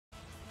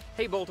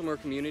Hey Baltimore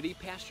community,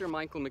 Pastor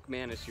Michael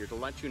McManus here to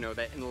let you know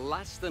that in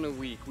less than a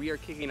week we are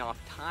kicking off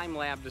Time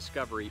Lab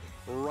Discovery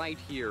right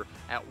here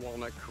at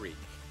Walnut Creek.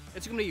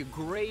 It's going to be a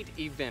great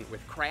event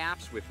with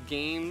crafts, with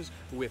games,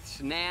 with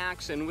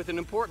snacks, and with an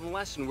important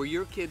lesson where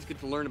your kids get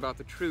to learn about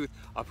the truth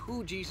of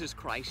who Jesus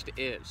Christ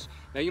is.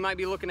 Now you might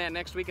be looking at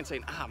next week and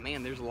saying,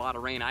 man, there's a lot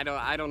of rain. I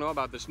don't know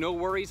about this. No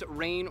worries,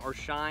 rain or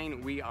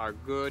shine, we are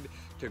good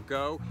to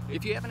go.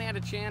 If you haven't had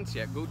a chance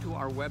yet, go to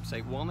our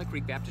website,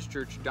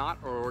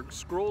 walnutcreekbaptistchurch.org,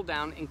 scroll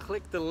down and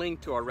click the link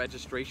to our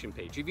registration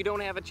page. If you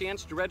don't have a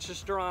chance to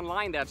register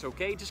online, that's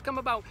okay. Just come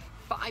about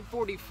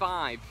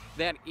 5:45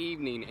 that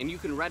evening and you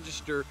can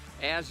register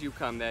as you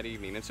come that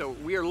evening. And so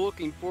we are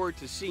looking forward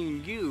to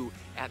seeing you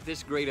at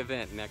this great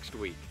event next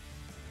week.